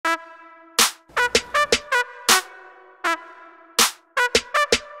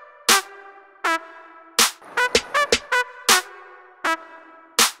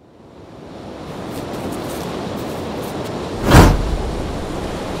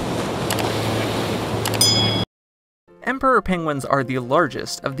Emperor penguins are the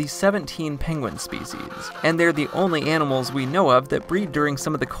largest of the 17 penguin species, and they're the only animals we know of that breed during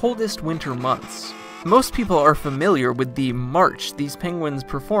some of the coldest winter months. Most people are familiar with the march these penguins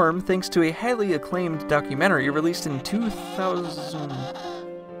perform thanks to a highly acclaimed documentary released in 2000...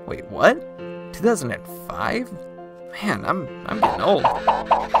 Wait, what? 2005? Man, I'm getting old.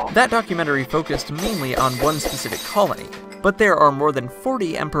 That documentary focused mainly on one specific colony, but there are more than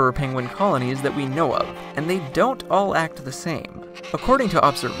 40 emperor penguin colonies that we know of, and they don't all act the same. According to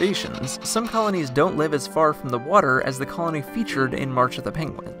observations, some colonies don't live as far from the water as the colony featured in March of the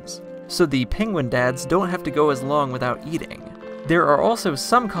Penguins, so the penguin dads don't have to go as long without eating. There are also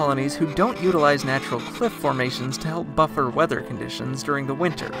some colonies who don't utilize natural cliff formations to help buffer weather conditions during the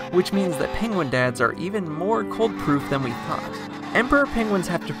winter, which means that penguin dads are even more cold-proof than we thought. Emperor penguins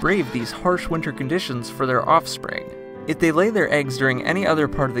have to brave these harsh winter conditions for their offspring. If they lay their eggs during any other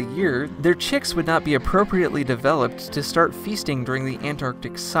part of the year, their chicks would not be appropriately developed to start feasting during the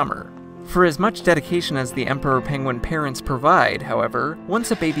Antarctic summer. For as much dedication as the emperor penguin parents provide, however, once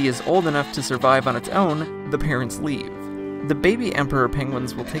a baby is old enough to survive on its own, the parents leave. The baby emperor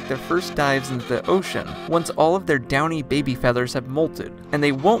penguins will take their first dives into the ocean once all of their downy baby feathers have molted, and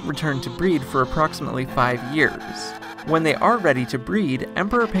they won't return to breed for approximately 5 years. When they are ready to breed,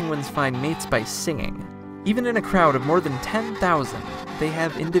 emperor penguins find mates by singing. Even in a crowd of more than 10,000, they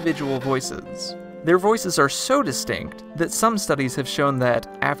have individual voices. Their voices are so distinct that some studies have shown that,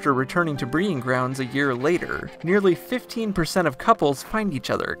 after returning to breeding grounds a year later, nearly 15% of couples find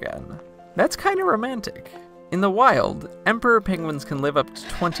each other again. That's kinda romantic. In the wild, emperor penguins can live up to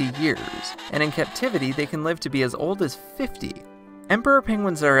 20 years, and in captivity they can live to be as old as 50. Emperor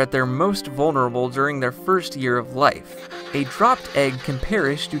penguins are at their most vulnerable during their first year of life. A dropped egg can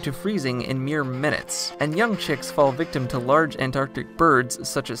perish due to freezing in mere minutes, and young chicks fall victim to large Antarctic birds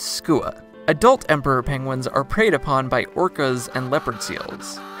such as skua. Adult emperor penguins are preyed upon by orcas and leopard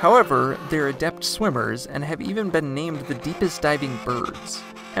seals. However, they're adept swimmers and have even been named the deepest diving birds.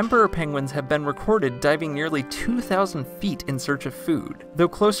 Emperor penguins have been recorded diving nearly 2,000 feet in search of food, though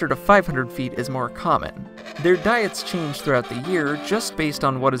closer to 500 feet is more common. Their diets change throughout the year just based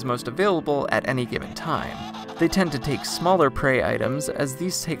on what is most available at any given time. They tend to take smaller prey items as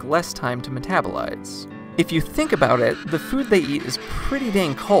these take less time to metabolize. If you think about it, the food they eat is pretty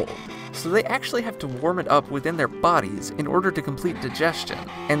dang cold, so they actually have to warm it up within their bodies in order to complete digestion,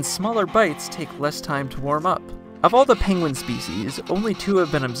 and smaller bites take less time to warm up. Of all the penguin species, only 2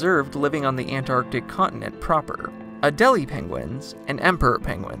 have been observed living on the Antarctic continent proper: Adelie penguins and emperor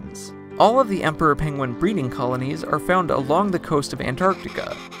penguins. All of the emperor penguin breeding colonies are found along the coast of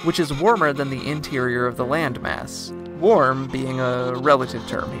Antarctica, which is warmer than the interior of the landmass. Warm being a relative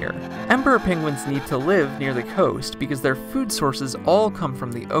term here. Emperor penguins need to live near the coast because their food sources all come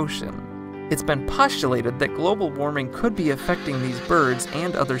from the ocean. It's been postulated that global warming could be affecting these birds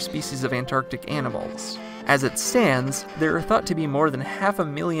and other species of Antarctic animals. As it stands, there are thought to be more than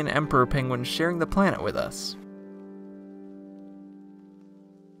 500,000 emperor penguins sharing the planet with us.